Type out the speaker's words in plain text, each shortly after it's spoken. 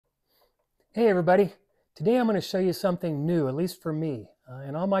Hey everybody, today I'm going to show you something new, at least for me.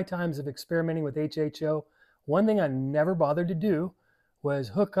 In all my times of experimenting with HHO, one thing I never bothered to do was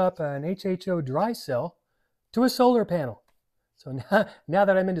hook up an HHO dry cell to a solar panel. So now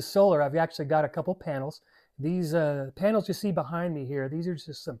that I'm into solar, I've actually got a couple panels. These panels you see behind me here, these are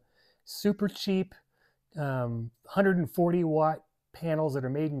just some super cheap 140 watt panels that are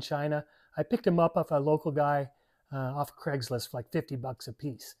made in China. I picked them up off a local guy off Craigslist for like 50 bucks a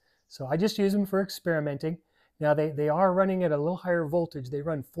piece. So I just use them for experimenting. Now they are running at a little higher voltage. They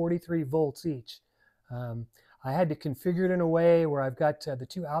run 43 volts each. Um, I had to configure it in a way where I've got the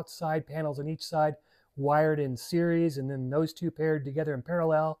two outside panels on each side wired in series and then those two paired together in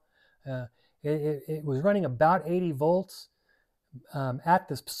parallel. Uh, it was running about 80 volts at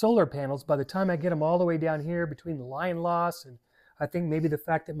the solar panels. By the time I get them all the way down here between the line loss and I think maybe the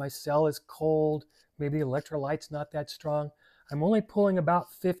fact that my cell is cold, maybe the electrolyte's not that strong, I'm only pulling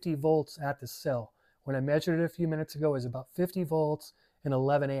about 50 volts at the cell. When I measured it a few minutes ago, it was about 50 volts and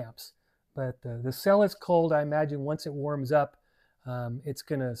 11 amps. But the cell is cold. I imagine once it warms up, it's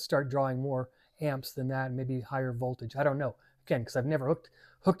going to start drawing more amps than that, and maybe higher voltage. I don't know. Again, because I've never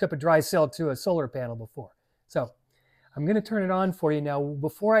hooked up a dry cell to a solar panel before. So I'm going to turn it on for you now.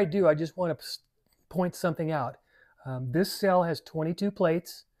 Before I do, I just want to point something out. This cell has 22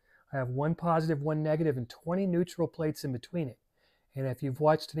 plates. I have one positive, one negative, and 20 neutral plates in between it. And if you've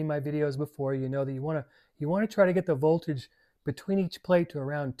watched any of my videos before, you know that you want to try to get the voltage between each plate to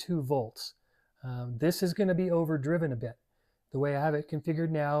around 2 volts. This is going to be overdriven a bit. The way I have it configured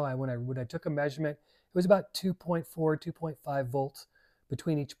now, when I took a measurement, it was about 2.4, 2.5 volts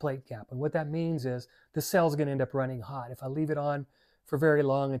between each plate gap. And what that means is the cell's going to end up running hot. If I leave it on for very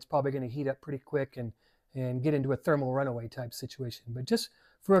long, it's probably going to heat up pretty quick and get into a thermal runaway type situation. But just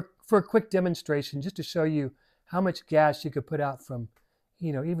for a quick demonstration, just to show you how much gas you could put out from,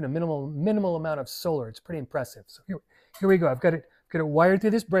 even a minimal amount of solar. It's pretty impressive. So here we go. I've got it wired through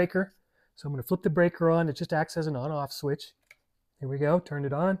this breaker. So I'm going to flip the breaker on. It just acts as an on-off switch. Here we go. Turned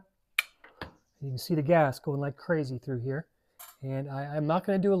it on. You can see the gas going like crazy through here. And I'm not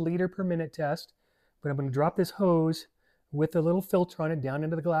going to do a liter per minute test, but I'm going to drop this hose with a little filter on it down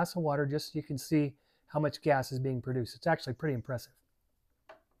into the glass of water just so you can see how much gas is being produced. It's actually pretty impressive.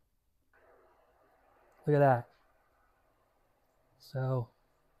 Look at that. So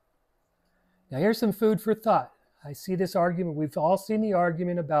now here's some food for thought. I see this argument. We've all seen the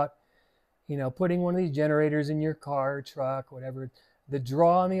argument about, putting one of these generators in your car or truck, whatever. The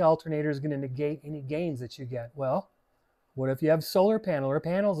draw on the alternator is going to negate any gains that you get. Well, what if you have solar panel or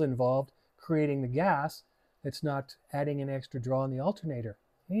panels involved creating the gas that's not adding an extra draw on the alternator?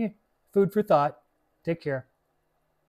 Food for thought. Take care.